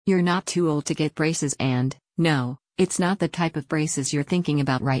You're not too old to get braces, and, no, it's not the type of braces you're thinking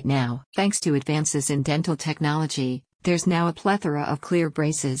about right now. Thanks to advances in dental technology, there's now a plethora of clear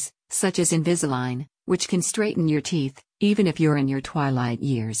braces, such as Invisalign, which can straighten your teeth, even if you're in your twilight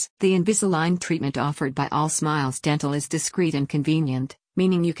years. The Invisalign treatment offered by All Smiles Dental is discreet and convenient,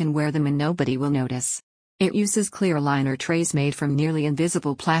 meaning you can wear them and nobody will notice. It uses clear aligner trays made from nearly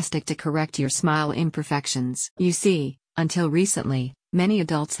invisible plastic to correct your smile imperfections. You see, until recently, many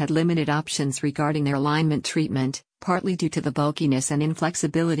adults had limited options regarding their alignment treatment, partly due to the bulkiness and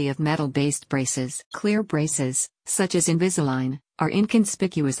inflexibility of metal-based braces. Clear braces, such as Invisalign, are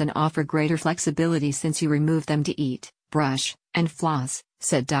inconspicuous and offer greater flexibility since you remove them to eat, brush, and floss,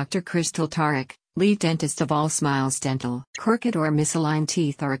 said Dr. Crystal Tariq, lead dentist of All Smiles Dental. Crooked or misaligned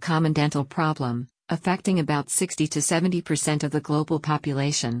teeth are a common dental problem, affecting about 60 to 70% of the global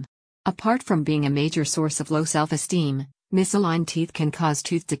population. Apart from being a major source of low self-esteem, misaligned teeth can cause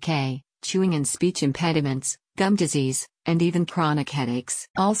tooth decay, chewing and speech impediments, gum disease, and even chronic headaches.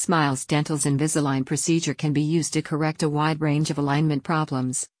 All Smiles Dental's Invisalign procedure can be used to correct a wide range of alignment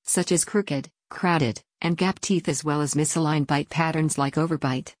problems, such as crooked, crowded, and gap teeth, as well as misaligned bite patterns like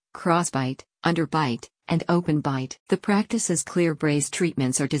overbite, crossbite, underbite, and open bite. The practice's clear brace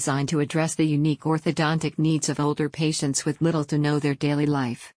treatments are designed to address the unique orthodontic needs of older patients with little to no their daily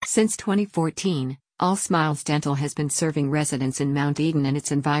life. Since 2014, All Smiles Dental has been serving residents in Mount Eden and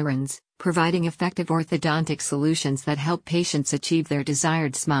its environs, providing effective orthodontic solutions that help patients achieve their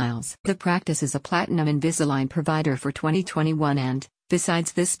desired smiles. The practice is a Platinum Invisalign provider for 2021 and,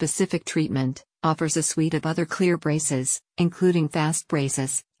 besides this specific treatment, offers a suite of other clear braces, including fast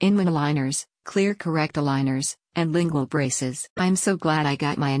braces, Inman aligners, clear correct aligners, and lingual braces. I'm so glad I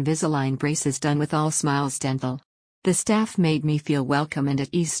got my Invisalign braces done with All Smiles Dental. The staff made me feel welcome and at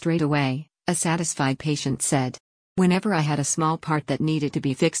ease straight away, a satisfied patient said. Whenever I had a small part that needed to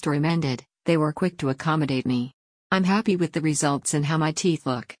be fixed or amended, they were quick to accommodate me. I'm happy with the results and how my teeth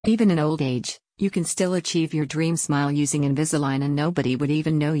look. Even in old age, you can still achieve your dream smile using Invisalign and nobody would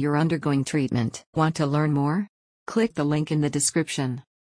even know you're undergoing treatment. Want to learn more? Click the link in the description.